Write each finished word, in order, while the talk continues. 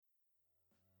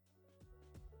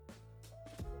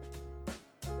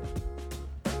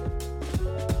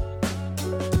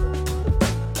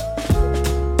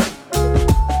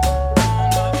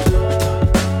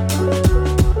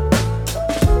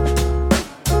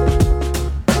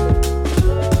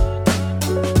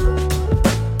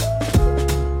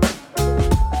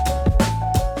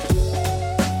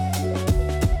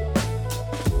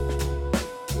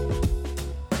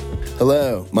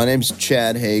name's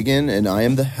Chad Hagen, and I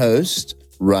am the host,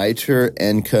 writer,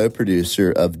 and co-producer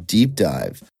of Deep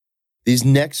Dive. These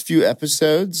next few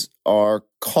episodes are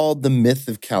called The Myth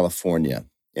of California,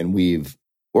 and we've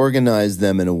organized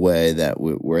them in a way that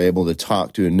we're able to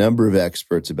talk to a number of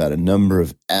experts about a number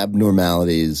of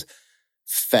abnormalities,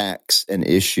 facts, and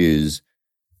issues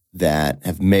that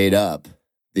have made up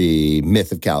the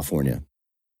myth of California.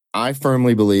 I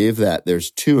firmly believe that there's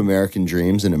two American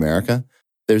dreams in America.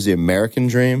 There's the American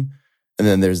dream, and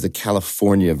then there's the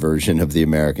California version of the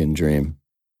American dream.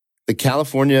 The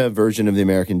California version of the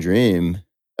American dream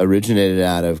originated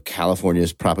out of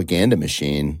California's propaganda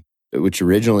machine, which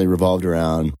originally revolved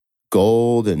around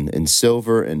gold and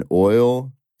silver and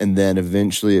oil, and then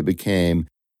eventually it became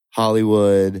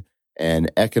Hollywood and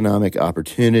economic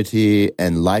opportunity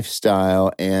and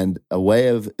lifestyle and a way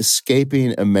of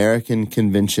escaping American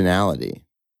conventionality.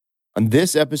 On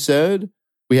this episode,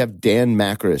 we have Dan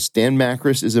Makris. Dan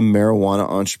Makris is a marijuana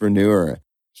entrepreneur.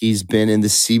 He's been in the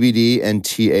CBD and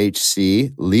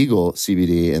THC, legal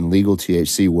CBD and legal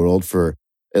THC world for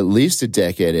at least a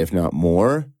decade, if not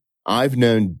more. I've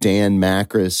known Dan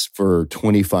Makris for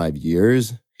 25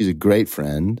 years. He's a great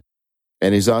friend.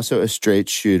 And he's also a straight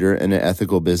shooter and an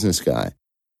ethical business guy.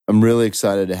 I'm really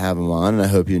excited to have him on, and I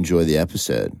hope you enjoy the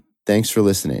episode. Thanks for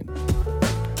listening.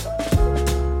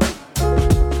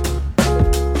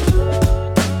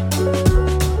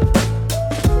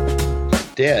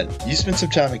 Dan, you spent some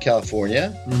time in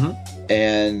California,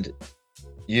 and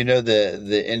you know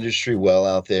the industry well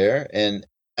out there. And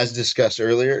as discussed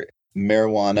earlier,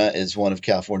 marijuana is one of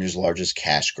California's largest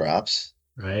cash crops.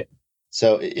 Right.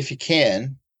 So if you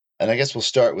can, and I guess we'll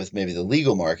start with maybe the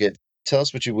legal market. Tell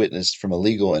us what you witnessed from a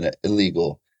legal and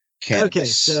illegal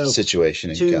cannabis situation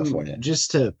in California.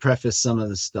 Just to preface some of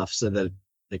the stuff so that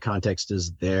the context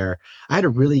is there, I had a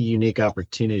really unique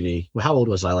opportunity. Well, how old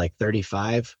was I? Like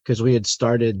 35? Because we had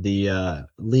started the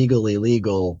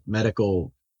illegal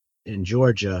medical in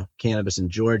Georgia, cannabis in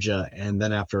Georgia. And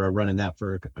then after running that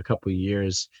for a couple of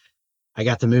years, I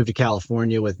got to move to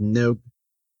California with no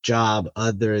job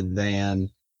other than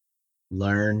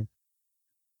learn,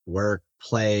 work,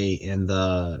 play in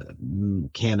the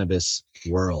cannabis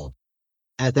world.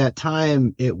 At that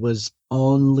time, it was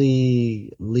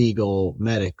only legal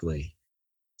medically.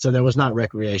 So there was not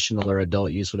recreational or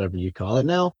adult use, whatever you call it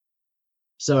now.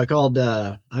 So I called,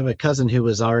 I have a cousin who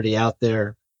was already out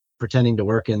there pretending to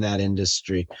work in that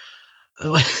industry.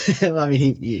 I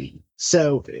mean,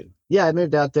 I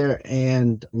moved out there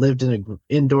and lived in an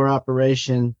indoor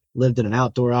operation, lived in an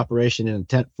outdoor operation in a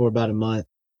tent for about a month.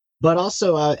 But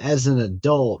also, as an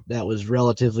adult that was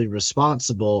relatively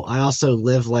responsible, I also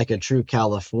lived like a true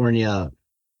California.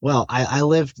 Well, I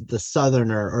lived the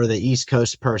Southerner or the East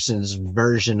Coast person's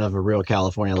version of a real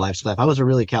California lifestyle. I was a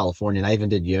really Californian. I even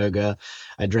did yoga.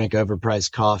 I drank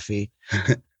overpriced coffee.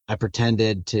 I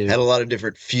pretended to. Had a lot of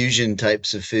different fusion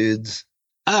types of foods.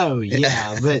 Oh,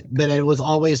 yeah. but it was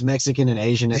always Mexican and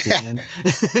Asian at the end.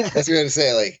 That's what I was going to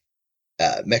say, like.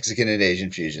 Mexican and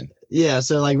Asian fusion. Yeah.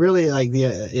 So like really like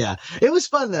it was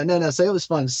fun though. No. So it was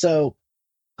fun. So,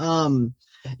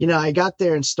 I got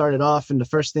there and started off, and the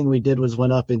first thing we did was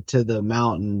went up into the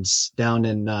mountains down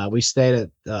in, we stayed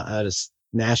at a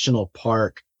national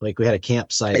park. Like we had a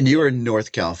campsite. And you were in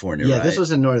North California, right? Yeah, this was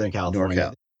in Northern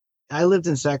California. I lived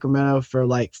in Sacramento for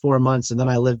like 4 months, and then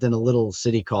I lived in a little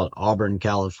city called Auburn,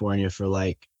 California for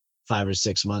like 5 or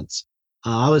 6 months.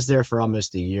 I was there for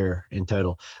almost a year in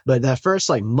total. But that first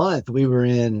month we were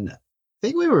in, I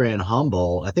think we were in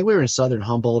Humboldt. I think we were in Southern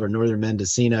Humboldt or Northern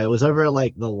Mendocino. It was over at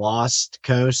like the Lost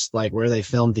Coast, like where they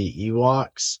filmed the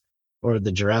Ewoks or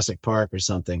the Jurassic Park or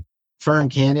something, Fern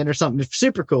Canyon or something.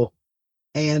 Super cool.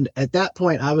 And at that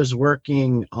point I was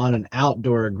working on an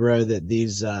outdoor grow that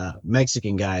these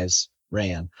Mexican guys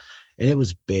ran, and it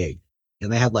was big.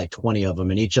 And they had like 20 of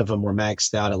them, and each of them were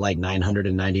maxed out at like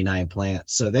 999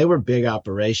 plants. So they were big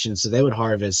operations. So they would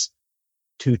harvest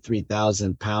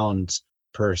 3,000 pounds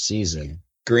per season.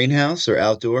 Greenhouse or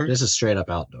outdoor? This is straight up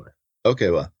outdoor.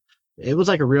 Okay, well. It was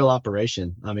like a real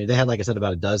operation. I mean, they had, like I said,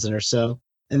 about a dozen or so.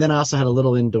 And then I also had a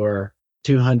little indoor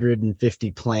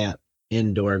 250 plant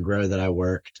indoor grow that I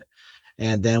worked.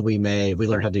 And then we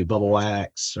learned how to do bubble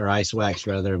wax or ice wax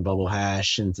rather than bubble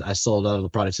hash. And I sold all the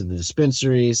products in the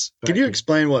dispensaries. Could you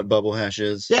explain what bubble hash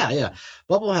is? Yeah.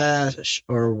 Bubble hash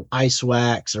or ice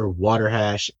wax or water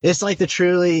hash. It's like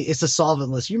it's a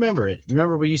solventless. You remember it.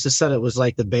 Remember we used to set it was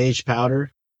like the beige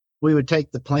powder. We would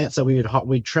take the plants that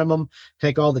we'd trim them,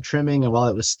 take all the trimming, and while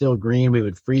it was still green, we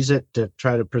would freeze it to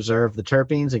try to preserve the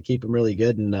terpenes and keep them really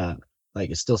good. And like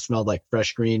it still smelled like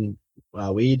fresh green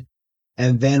weed.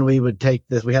 And then we would take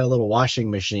this. We had a little washing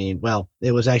machine. Well,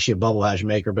 it was actually a bubble hash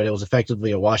maker, but it was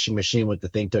effectively a washing machine with the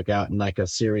thing took out in like a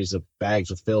series of bags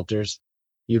with filters.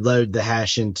 You load the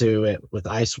hash into it with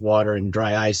ice water and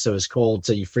dry ice so it's cold.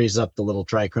 So you freeze up the little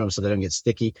trichome so they don't get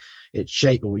sticky.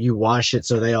 You wash it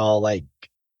so they all like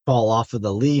fall off of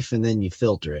the leaf, and then you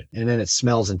filter it. And then it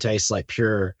smells and tastes like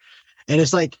pure. And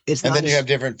it's like, it's And not then you have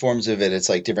different forms of it. It's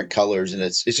like different colors, and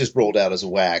it's just rolled out as a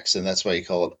wax, and that's why you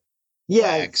call it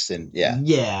wax. And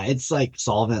yeah, it's like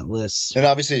solventless and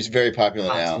obviously it's very popular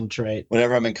now. Concentrate.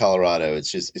 Whenever I'm in Colorado,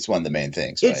 it's one of the main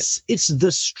things. It's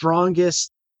the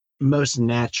strongest, most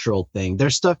natural thing.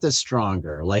 There's stuff that's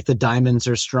stronger, like the diamonds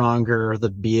are stronger, the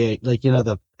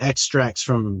the extracts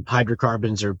from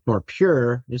hydrocarbons are more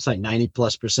pure. It's like 90+%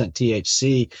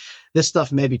 THC. This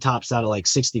stuff maybe tops out at like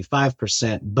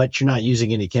 65%, but you're not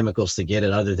using any chemicals to get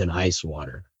it other than ice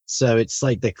water. So it's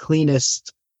like the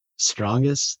cleanest,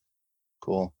 strongest.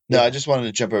 Cool. No, I just wanted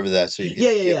to jump over that so you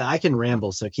can I can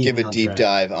ramble, so give a deep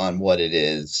dive on what it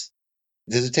is.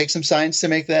 Does it take some science to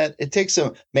make that? It takes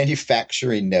some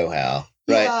manufacturing know-how,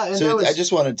 right? Yeah, so I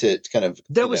just wanted to kind of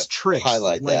tricks.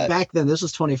 Highlight that. Back then, this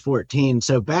was 2014.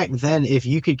 So back then, if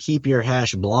you could keep your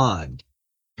hash blonde,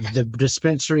 the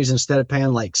dispensaries, instead of paying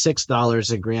like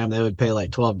 $6 a gram, they would pay like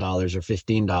 $12 or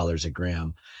 $15 a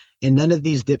gram. And none of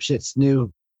these dipshits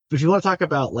knew. If you want to talk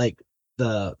about like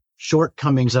the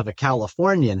shortcomings of a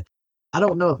Californian, I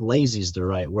don't know if lazy is the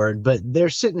right word, but they're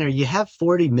sitting there. You have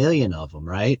 40 million of them,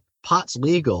 right? Pot's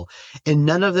legal, and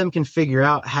none of them can figure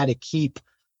out how to keep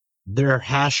their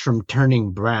hash from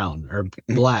turning brown or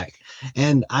black.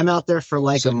 And I'm out there for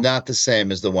like not the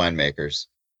same as the winemakers.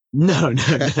 No,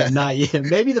 not yet.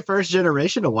 Maybe the first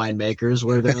generation of winemakers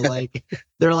where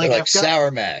they're like sour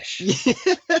mash.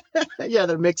 Yeah,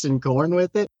 they're mixing corn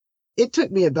with it. It took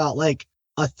me about like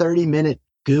a 30-minute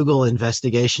Google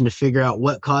investigation to figure out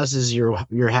what causes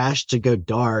your hash to go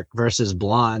dark versus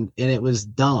blonde, and it was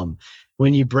dumb.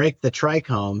 When you break the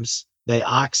trichomes, they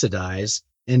oxidize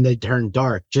and they turn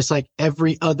dark, just like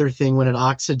every other thing. When it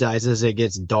oxidizes, it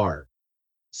gets dark.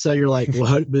 So you're like,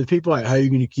 what? But people are like, how are you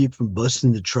going to keep from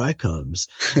busting the trichomes?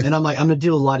 And I'm like, I'm going to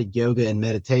do a lot of yoga and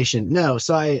meditation. No.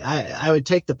 So I would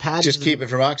take the pad. Just keep it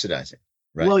from oxidizing.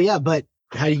 Right. Well, yeah, but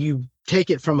how do you take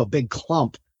it from a big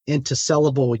clump into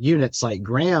sellable units like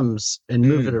grams and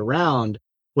move it around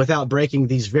without breaking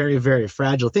these very, very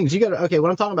fragile things? When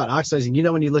I'm talking about oxidizing,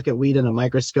 when you look at weed in a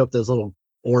microscope, those little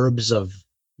orbs of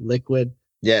liquid.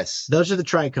 Yes. Those are the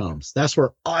trichomes. That's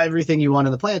where everything you want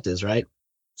in the plant is, right?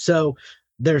 So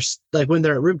there's like, when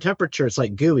they're at room temperature, it's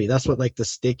like gooey. That's what like the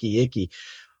sticky, icky.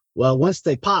 Well, once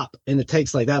they pop and it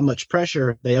takes like that much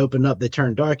pressure, they open up, they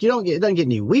turn dark. It doesn't get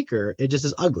any weaker. It just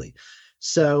is ugly.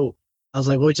 So I was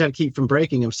like, well, we try to keep from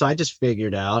breaking them. So I just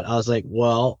figured out, I was like,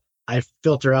 well, I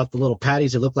filter out the little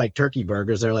patties that look like turkey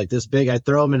burgers. They're like this big. I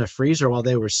throw them in a freezer while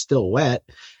they were still wet.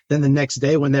 Then the next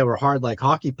day when they were hard like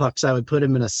hockey pucks, I would put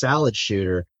them in a salad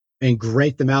shooter and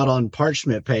grate them out on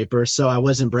parchment paper. So I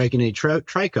wasn't breaking any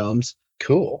trichomes.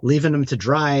 Cool. Leaving them to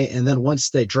dry. And then once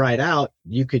they dried out,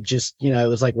 you could just, it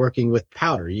was like working with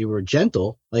powder. You were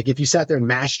gentle. Like if you sat there and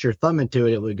mashed your thumb into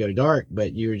it, it would go dark,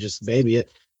 but you were just baby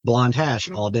it, blonde hash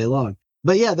all day long.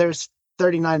 But yeah, there's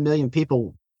 39 million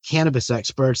people, cannabis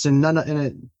experts, and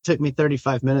it took me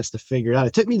 35 minutes to figure it out.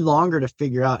 It took me longer to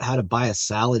figure out how to buy a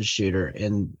salad shooter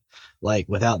and like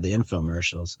without the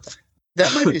infomercials.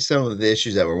 That might be some of the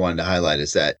issues that we're wanting to highlight,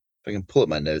 is that if I can pull up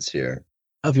my notes here.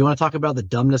 Oh, if you want to talk about the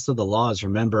dumbness of the laws,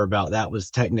 remember about that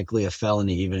was technically a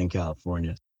felony even in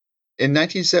California. In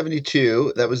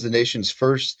 1972, that was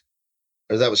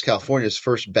California's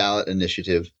first ballot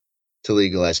initiative to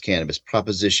legalize cannabis,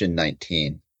 Proposition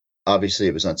 19. Obviously,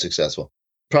 it was unsuccessful.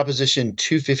 Proposition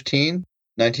 215,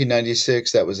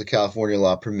 1996, that was a California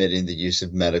law permitting the use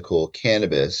of medical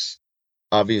cannabis.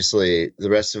 Obviously,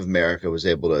 the rest of America was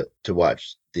able to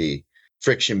watch the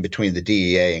friction between the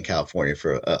DEA and California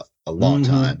for a long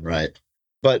time, right?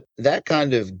 But that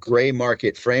kind of gray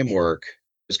market framework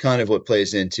is kind of what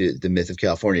plays into the myth of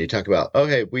California. You talk about,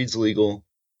 okay, weed's legal.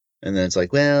 And then it's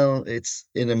like, well, it's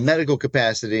in a medical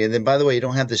capacity. And then, by the way, you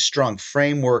don't have this strong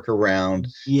framework around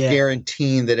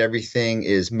guaranteeing that everything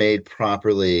is made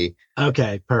properly.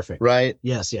 Okay, perfect. Right?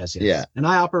 Yes. Yeah. And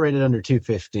I operated under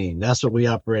 215. That's what we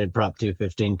operated, Prop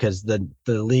 215, because the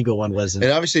legal one wasn't.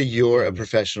 And obviously, you're a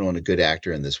professional and a good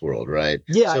actor in this world, right?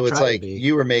 Yeah. So it's like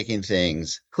you were making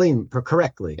things clean,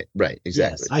 correctly. Right.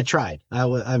 Exactly. Yes, I tried.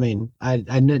 I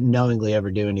didn't knowingly ever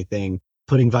do anything,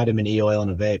 putting vitamin E oil in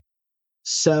a vape.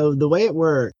 So the way it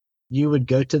worked, you would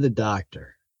go to the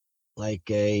doctor, like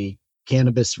a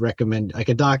cannabis recommend, like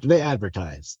a doctor, they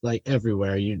advertise like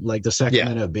everywhere. You like the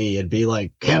Sacramento Bee, it'd be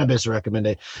like cannabis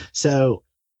recommended. So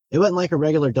it wasn't like a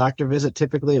regular doctor visit.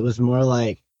 Typically it was more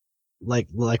like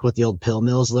what the old pill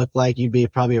mills look like. You'd be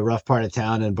probably a rough part of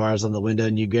town and bars on the window,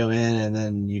 and you go in and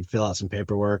then you'd fill out some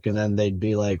paperwork, and then they'd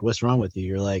be like, what's wrong with you?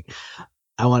 You're like,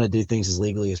 I want to do things as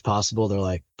legally as possible. They're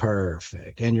like,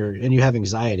 perfect. And you have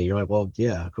anxiety. You're like, well,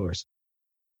 yeah, of course.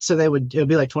 So it would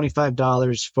be like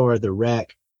 $25 for the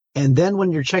rec. And then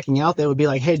when you're checking out, they would be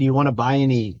like, hey, do you want to buy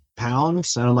any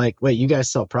pounds? And I'm like, wait, you guys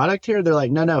sell product here? They're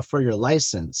like, no, for your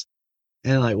license.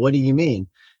 And I'm like, what do you mean?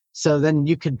 So then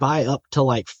you could buy up to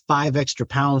like 5 extra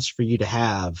pounds for you to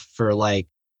have for like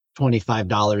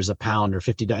 $25 a pound or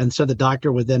 $50. And so the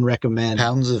doctor would then recommend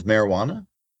pounds of marijuana.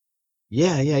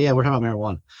 Yeah. We're talking about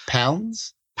marijuana.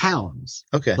 Pounds.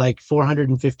 Okay. Like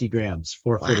 450 grams,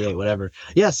 448, whatever.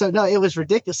 Yeah. So no, it was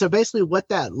ridiculous. So basically what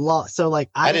that law, so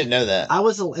like I didn't know that.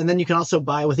 And then you can also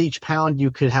buy with each pound, you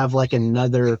could have like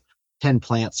another 10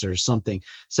 plants or something.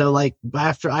 So like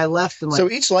after I left, and like,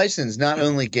 so each license not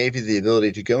only gave you the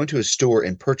ability to go into a store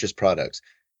and purchase products,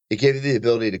 it gave you the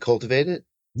ability to cultivate it.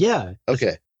 Yeah.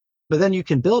 Okay. But then you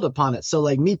can build upon it. So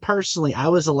like me personally, I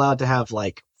was allowed to have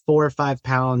like 4 or 5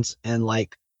 pounds and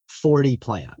like 40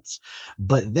 plants.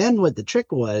 But then what the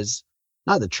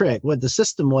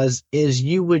system was, is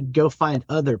you would go find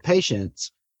other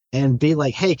patients and be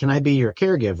like, hey, can I be your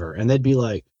caregiver? And they'd be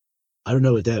like, I don't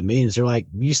know what that means. They're like,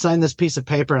 you sign this piece of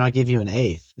paper and I'll give you an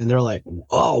eighth. And they're like,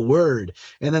 oh, word.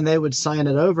 And then they would sign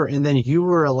it over. And then you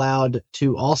were allowed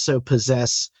to also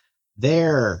possess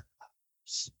their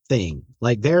thing,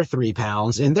 like their 3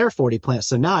 pounds and their 40 plants.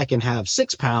 So now I can have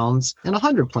 6 pounds and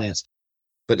 100 plants.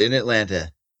 But in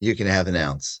Atlanta, you can have an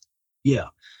ounce. Yeah.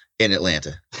 In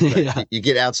Atlanta. Yeah. You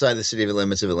get outside the city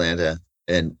limits of Atlanta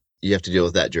and you have to deal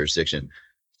with that jurisdiction.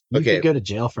 You could go to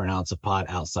jail for an ounce of pot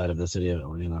outside of the city of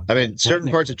Atlanta. I mean,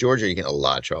 certain parts of Georgia, you get in a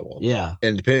lot of trouble. Yeah.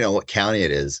 And depending on what county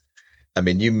it is, I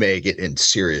mean, you may get in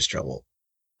serious trouble.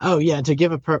 Oh, yeah. To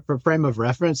give a frame of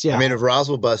reference. Yeah. I mean, if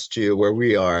Roswell busts you where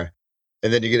we are,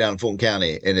 and then you get out in Fulton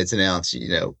County and it's an ounce,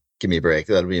 give me a break.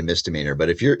 That'll be a misdemeanor. But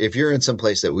if you're in some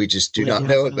place that we just do not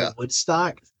know about.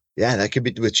 Woodstock. Yeah, that could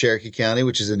be with Cherokee County,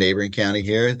 which is a neighboring county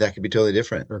here. That could be totally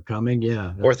different. Or coming,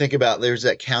 yeah. Or think about there's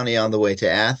that county on the way to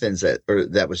Athens that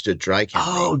was just Dry County.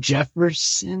 Oh,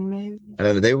 Jefferson, maybe? I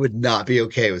don't know. They would not be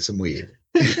okay with some weed.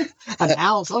 An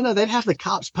ounce? Oh, no, they'd have the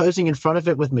cops posing in front of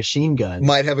it with machine guns.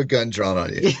 Might have a gun drawn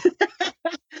on you.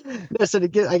 No, so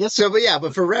I guess. So,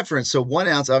 but for reference, so 1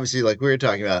 ounce, obviously, like we were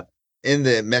talking about, in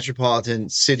the metropolitan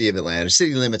city of Atlanta,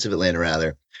 city limits of Atlanta,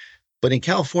 rather. But in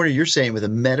California, you're saying with a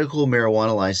medical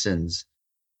marijuana license,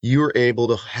 you're able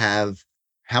to have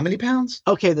how many pounds?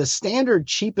 Okay, the standard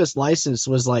cheapest license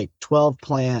was like 12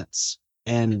 plants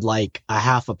and like a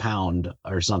half a pound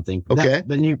or something. Okay.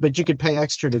 But you could pay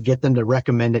extra to get them to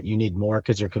recommend it. You need more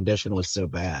because your condition was so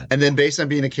bad. And then based on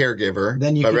being a caregiver,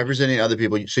 representing other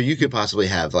people, so you could possibly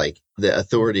have like the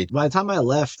authority. By the time I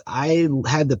left, I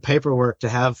had the paperwork to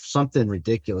have something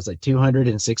ridiculous, like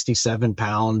 267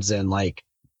 pounds and like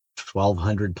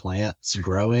 1,200 plants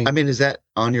growing. I mean, is that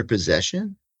on your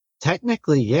possession?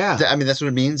 Technically, yeah. I mean, that's what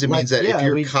it means. It means that if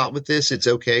you're caught with this, it's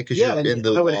okay because you're in the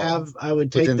law. I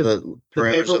would take the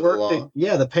parameters of the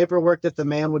law. The paperwork that the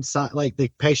man would sign, like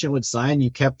the patient would sign. You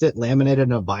kept it laminated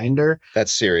in a binder.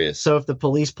 That's serious. So if the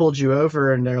police pulled you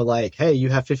over and they're like, "Hey, you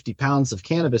have 50 pounds of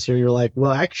cannabis here," you're like,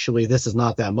 "Well, actually, this is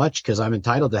not that much because I'm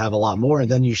entitled to have a lot more." And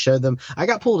then you show them. I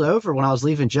got pulled over when I was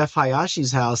leaving Jeff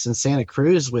Hayashi's house in Santa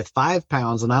Cruz with 5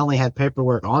 pounds, and I only had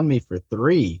paperwork on me for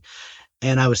 3.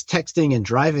 And I was texting and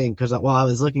driving because I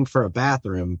was looking for a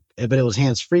bathroom, but it was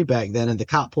hands-free back then. And the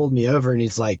cop pulled me over and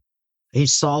he's like, he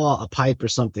saw a pipe or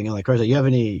something on the car. He's like, "You have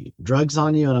any drugs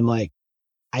on you?" And I'm like,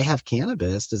 "I have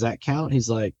cannabis. Does that count?"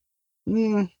 He's like,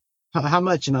 "How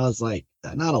much?" And I was like,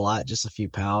 "Not a lot, just a few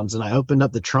pounds." And I opened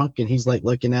up the trunk and he's like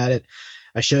looking at it.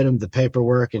 I showed him the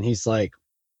paperwork and he's like,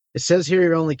 "It says here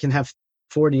you only can have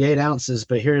 48 ounces,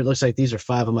 but here it looks like these are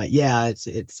 5. I'm like, "Yeah,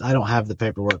 it's, I don't have the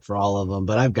paperwork for all of them,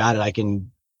 but I've got it. I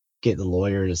can get the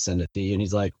lawyer to send it to you." And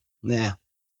he's like, "Nah,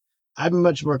 I'm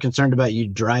much more concerned about you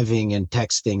driving and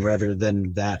texting rather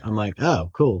than that." I'm like, "Oh,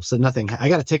 cool. So nothing, I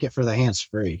got a ticket for the hands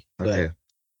free." Okay. But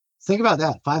think about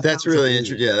that. 5. That's really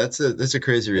interesting. Yeah. That's a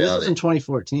crazy reality. This was in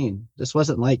 2014. This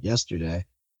wasn't like yesterday.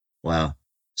 Wow.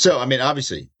 So, I mean,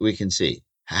 obviously we can see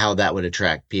how that would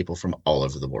attract people from all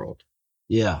over the world.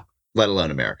 Yeah. Let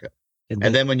alone America.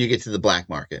 And then when you get to the black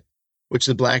market, which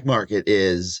the black market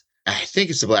is, I think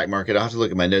it's the black market. I'll have to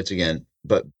look at my notes again.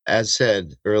 But as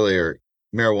said earlier,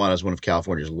 marijuana is one of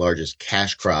California's largest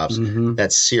cash crops. Mm-hmm.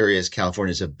 That's serious.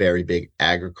 California is a very big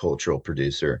agricultural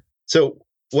producer. So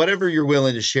whatever you're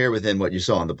willing to share within what you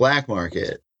saw on the black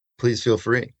market, please feel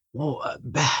free. Well,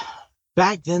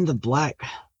 back then, the black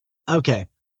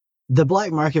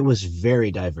market was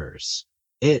very diverse.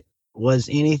 It was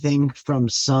anything from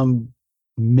some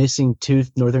missing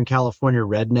tooth Northern California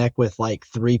redneck with like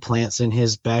 3 plants in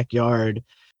his backyard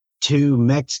to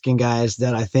Mexican guys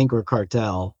that I think were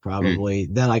cartel, probably,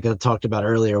 that I talked about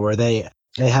earlier, where they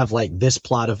have like this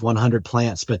plot of 100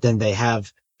 plants, but then they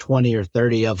have 20 or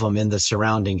 30 of them in the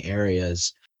surrounding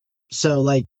areas. So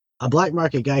like a black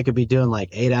market guy could be doing like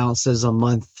 8 ounces a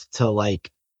month to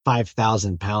like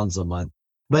 5,000 pounds a month.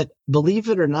 But believe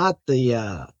it or not,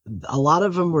 a lot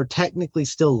of them were technically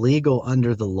still legal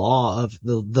under the law of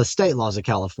the state laws of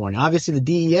California. Obviously, the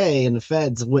DEA and the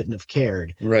feds wouldn't have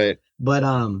cared. Right. But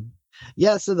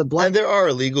yeah. So the black, and there are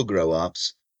illegal grow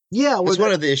ops. Yeah, that's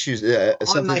one of the issues.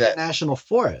 Something like that national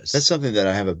forest. That's something that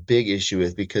I have a big issue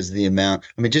with because of the amount.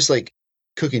 I mean, just like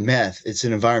cooking meth, it's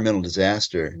an environmental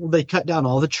disaster. Well, they cut down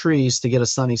all the trees to get a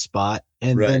sunny spot,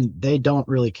 and then they don't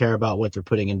really care about what they're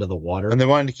putting into the water. And they're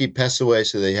wanting to keep pests away,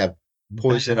 so they have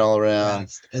poison all around.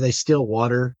 And they steal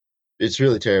water. It's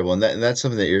really terrible, and that's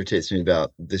something that irritates me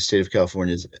about the state of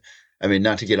California. I mean,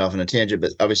 not to get off on a tangent,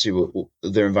 but obviously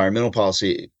their environmental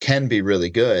policy can be really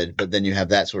good, but then you have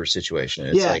that sort of situation.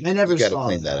 It's like, I never got to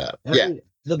clean that up.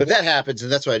 But that happens,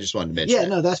 and that's why I just wanted to mention. Yeah,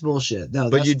 no, that's bullshit. No,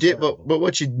 but you did. But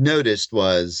what you noticed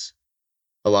was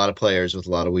a lot of players with a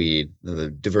lot of weed,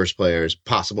 the diverse players,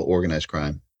 possible organized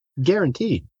crime,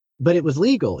 guaranteed. But it was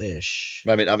legal-ish.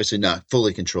 I mean, obviously not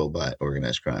fully controlled by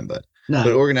organized crime, but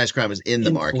organized crime was in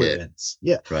the market.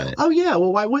 Yeah. Right. Oh yeah.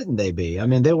 Well, why wouldn't they be? I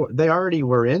mean, they already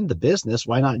were in the business.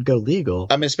 Why not go legal?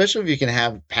 I mean, especially if you can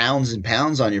have pounds and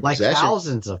pounds on your like possession,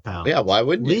 thousands of pounds. Yeah. Why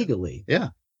wouldn't you? Legally? Yeah.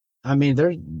 I mean,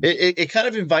 it kind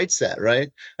of invites that, right?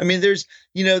 I mean, I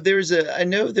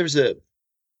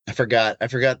forgot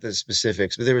the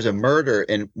specifics, but there was a murder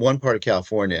in one part of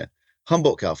California,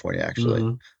 Humboldt, California,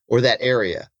 actually, or that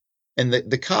area. And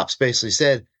the cops basically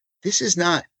said, this is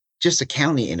not just a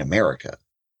county in America.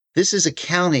 This is a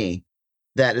county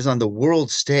that is on the world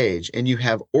stage, and you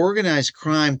have organized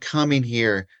crime coming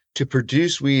here to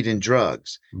produce weed and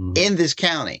drugs in this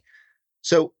county.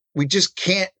 So we just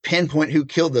can't pinpoint who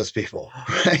killed those people.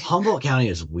 Right? Humboldt County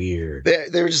is weird.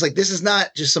 They were just like, this is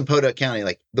not just some Podunk County.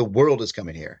 Like, the world is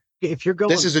coming here. If you're going,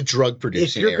 this is a drug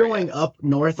producing area. If you're going up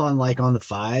north on the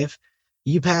 5,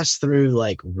 you pass through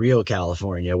like Rio,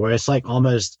 California, where it's like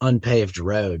almost unpaved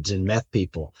roads and meth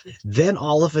people. Then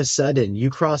all of a sudden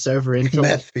you cross over into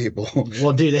meth people.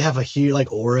 Well, dude, they have a huge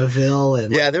like Oroville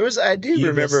and I do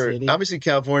remember City. Obviously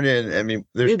California. And I mean,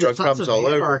 there's drug problems all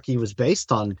over. Anarchy was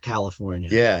based on California.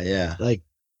 Yeah. Like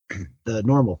the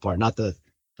normal part, not the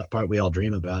part we all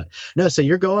dream about. No, so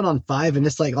you're going on 5 and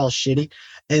it's like all shitty.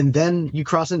 And then you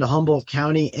cross into Humboldt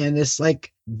County and it's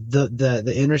like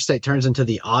the interstate turns into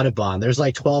the Audubon. There's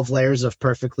like 12 layers of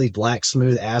perfectly black,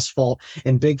 smooth asphalt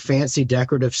and big fancy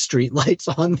decorative street lights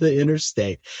on the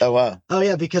interstate. Oh, wow. Oh,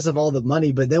 yeah, because of all the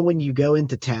money. But then when you go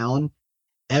into town,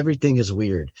 everything is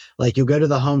weird. Like you'll go to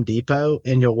the Home Depot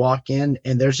and you'll walk in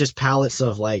and there's just pallets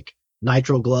of like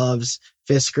nitrile gloves,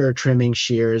 Fisker trimming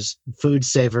shears, food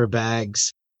saver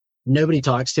bags. Nobody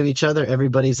talks to each other.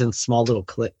 Everybody's in small little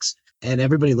cliques and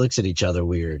everybody looks at each other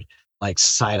weird, like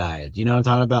side-eyed. You know what I'm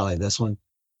talking about? Like this one.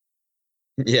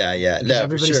 Yeah. No,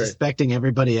 everybody's suspecting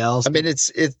everybody else. I mean,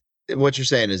 it's what you're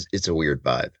saying is it's a weird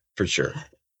vibe for sure.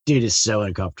 Dude, it's so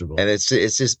uncomfortable. And it's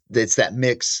that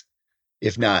mix,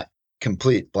 if not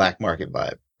complete black market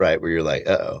vibe, right? Where you're like,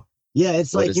 uh-oh. Yeah,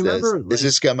 it's like, you remember... Is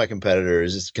this guy my competitor?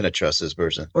 Is this, can I trust this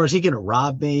person? Or is he going to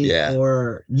rob me? Yeah.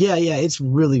 Or, yeah, it's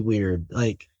really weird.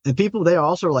 Like, and people, they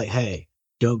also are like, hey,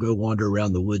 don't go wander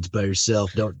around the woods by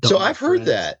yourself. Don't so I've heard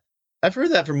that. I've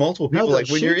heard that from multiple people. Like,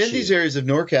 when you're in these areas of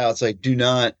NorCal, it's like, do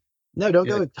not... No, don't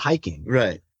go hiking.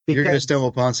 Right. You're going to stumble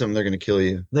upon something, they're going to kill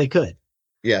you. They could.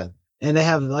 Yeah. And they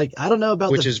have like, I don't know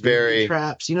about which is very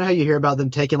traps. You know how you hear about them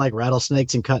taking like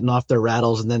rattlesnakes and cutting off their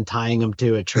rattles and then tying them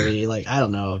to a tree? Like, I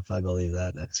don't know if I believe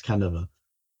that. That's kind of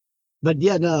but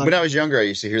yeah, no. When I was younger, I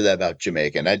used to hear that about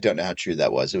Jamaica, and I don't know how true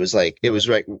that was. It was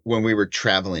right when we were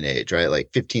traveling age, right?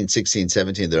 Like 15, 16,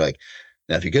 17. They're like,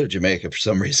 now if you go to Jamaica for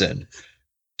some reason,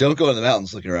 don't go in the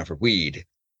mountains looking around for weed.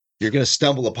 You're going to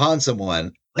stumble upon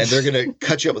someone and they're going to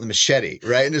cut you up with a machete,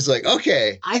 right? And it's like,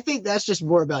 okay. I think that's just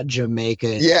more about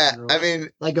Jamaica. Yeah, I mean,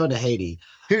 like going to Haiti.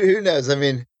 Who knows? I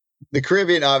mean, the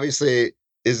Caribbean obviously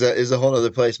is a whole other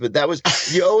place, but that was,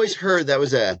 you always heard that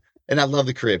was and I love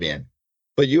the Caribbean,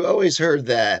 but you always heard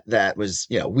that was,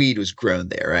 weed was grown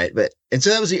there, right? And so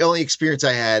that was the only experience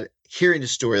I had hearing a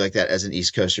story like that as an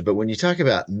East Coaster. But when you talk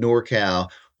about NorCal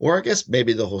or I guess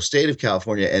maybe the whole state of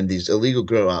California, and these illegal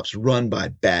grow ops run by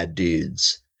bad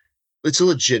dudes. It's a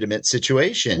legitimate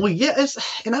situation. Well, yeah,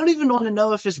 and I don't even want to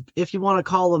know if you want to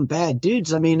call them bad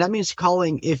dudes. I mean, that means go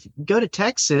to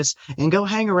Texas and go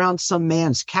hang around some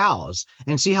man's cows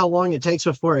and see how long it takes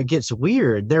before it gets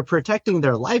weird. They're protecting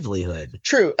their livelihood.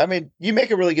 True. I mean, you make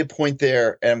a really good point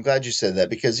there, and I'm glad you said that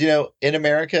because, in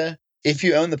America, if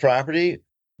you own the property,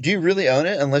 do you really own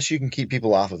it unless you can keep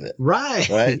people off of it?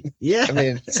 Right. Yeah. I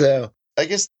mean, so I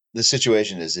guess the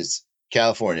situation is it's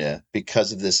California,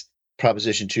 because of this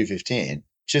Proposition 215,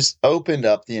 just opened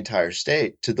up the entire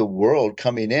state to the world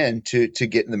coming in to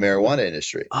get in the marijuana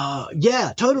industry.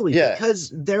 Yeah, totally. Yeah.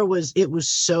 Because it was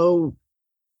so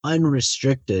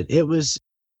unrestricted.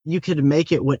 You could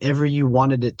make it whatever you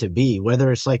wanted it to be,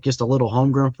 whether it's like just a little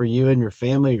homegrown for you and your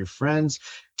family, your friends,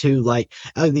 to like,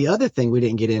 the other thing we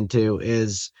didn't get into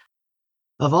is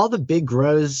of all the big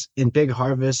grows and big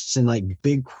harvests and like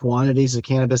big quantities of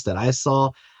cannabis that I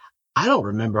saw, I don't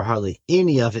remember hardly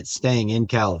any of it staying in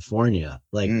California.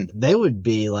 Like they would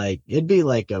be like, it'd be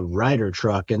like a Ryder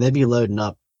truck and they'd be loading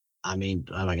up. I mean,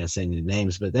 I'm not going to say any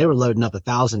names, but they were loading up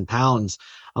 1,000 pounds.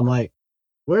 I'm like,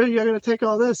 where are you going to take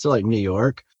all this? They're like, New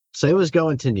York. So it was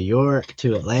going to New York,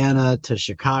 to Atlanta, to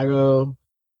Chicago.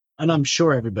 And I'm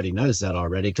sure everybody knows that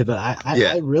already. But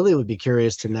I really would be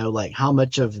curious to know like how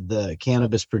much of the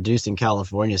cannabis produced in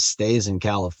California stays in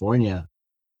California.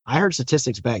 I heard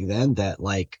statistics back then that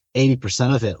like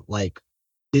 80% of it like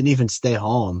didn't even stay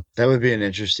home. That would be an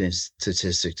interesting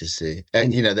statistic to see.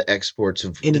 And the exports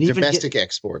of the domestic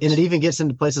exports. And it even gets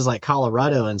into places like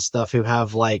Colorado and stuff who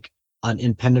have like an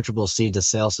impenetrable seed to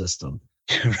sale system.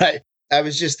 Right. I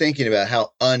was just thinking about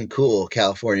how uncool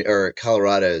California or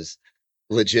Colorado's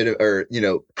legitimate, or,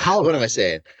 Colorado, what am I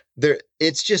saying?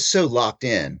 It's just so locked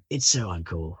in. It's so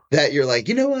uncool that you're like,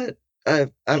 you know what?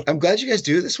 I'm glad you guys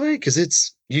do it this way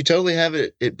because you totally have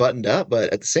it buttoned up,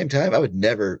 but at the same time, I would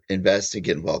never invest and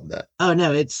get involved in that. Oh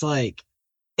no, it's like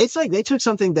they took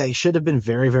something that should have been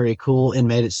very, very cool and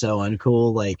made it so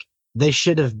uncool. Like they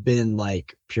should have been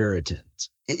like Puritans.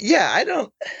 Yeah, I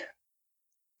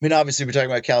mean, obviously we're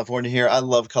talking about California here. I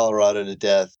love Colorado to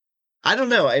death. I don't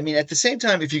know. I mean, at the same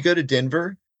time, if you go to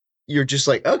Denver, you're just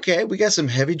like, okay, we got some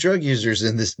heavy drug users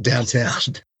in this downtown.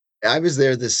 I was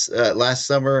there this last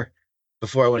summer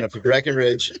before I went up to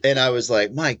Breckenridge, and I was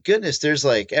like, my goodness, there's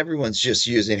like everyone's just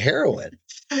using heroin.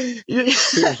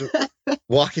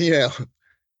 Walking,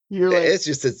 you're like,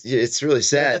 it's really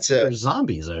sad. Yeah, so there's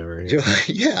zombies over here.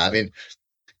 Yeah, I mean,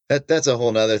 that's a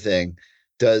whole nother thing.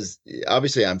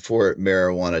 Obviously I'm for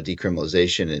marijuana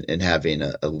decriminalization and having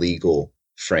a legal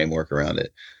framework around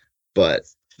it, but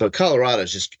Colorado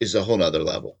is a whole nother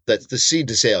level. That's the seed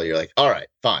to sale. You're like, all right,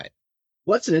 fine.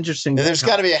 What's an interesting... And there's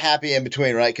got to be a happy in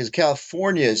between, right? Because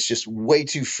California is just way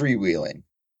too freewheeling.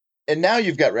 And now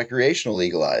you've got recreational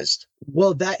legalized.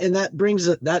 Well, that's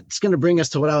going to bring us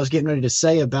to what I was getting ready to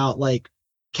say about like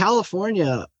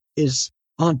California is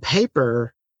on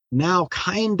paper now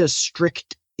kind of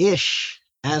strict-ish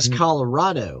as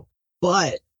Colorado.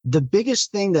 But the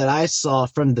biggest thing that I saw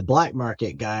from the black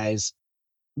market guys,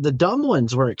 the dumb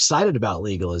ones were excited about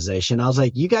legalization. I was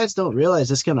like, you guys don't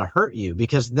realize it's going to hurt you,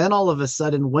 because then all of a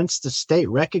sudden, once the state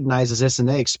recognizes this and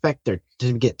they expect to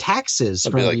get taxes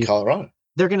from you, Colorado,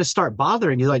 they're going to start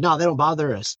bothering you. Like, no, they don't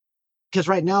bother us. Because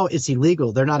right now it's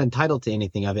illegal. They're not entitled to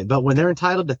anything of it. But when they're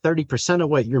entitled to 30% of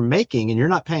what you're making and you're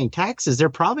not paying taxes, they're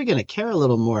probably going to care a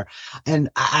little more. And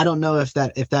I don't know if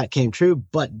that came true.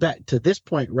 But back to this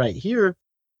point right here,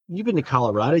 you've been to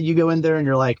Colorado. You go in there and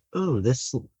you're like, oh,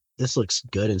 this looks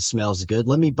good and smells good.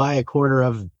 Let me buy a quarter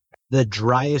of the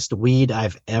driest weed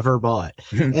I've ever bought.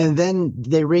 And then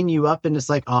they ring you up and it's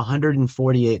like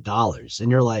 $148.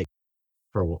 And you're like,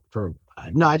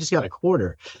 no, I just got a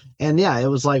quarter. And yeah, it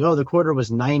was like, oh, the quarter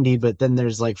was 90, but then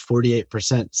there's like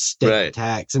 48% state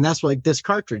tax. And that's like this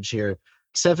cartridge here,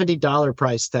 $70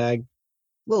 price tag,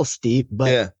 a little steep,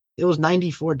 but it was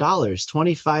 $94,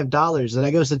 $25. And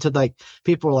that goes into like,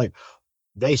 people are like,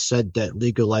 they said that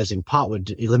legalizing pot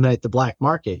would eliminate the black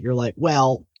market. You're like,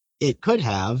 well, it could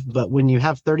have, but when you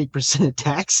have 30%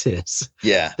 taxes,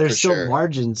 there's still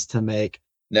margins to make.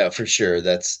 No, for sure.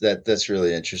 That's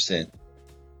really interesting.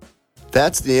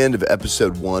 That's the end of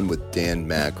episode 1 with Dan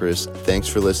Makris. Thanks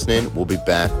for listening. We'll be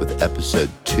back with episode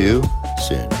 2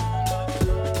 soon.